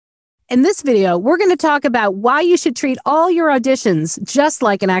In this video, we're going to talk about why you should treat all your auditions just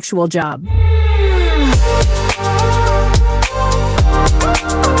like an actual job.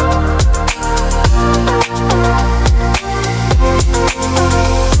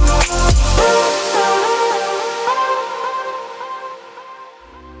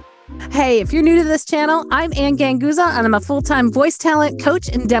 Hey, if you're new to this channel, I'm Anne Ganguzza, and I'm a full-time voice talent coach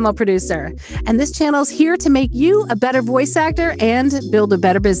and demo producer. And this channel's here to make you a better voice actor and build a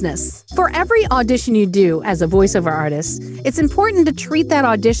better business. For every audition you do as a voiceover artist, it's important to treat that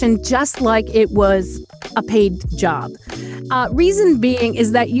audition just like it was a paid job. Reason being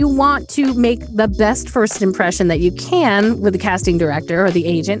is that you want to make the best first impression that you can with the casting director or the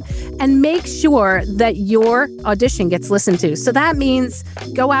agent and make sure that your audition gets listened to. So that means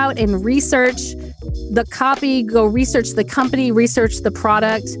go out and research the copy, go research the company, research the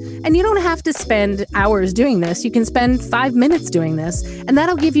product. And you don't have to spend hours doing this. You can spend 5 minutes doing this. And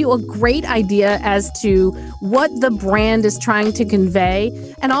that'll give you a great idea as to what the brand is trying to convey.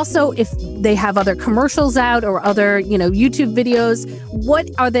 And also if they have other commercials out or other, YouTube videos,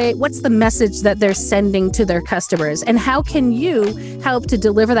 what's the message that they're sending to their customers? And how can you help to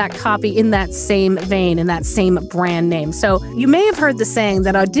deliver that copy in that same vein, in that same brand name? So you may have heard the saying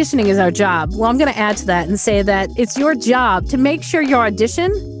that auditioning is our job. Well, I'm going to add to that and say that it's your job to make sure your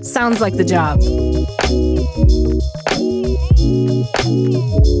audition sounds like the job.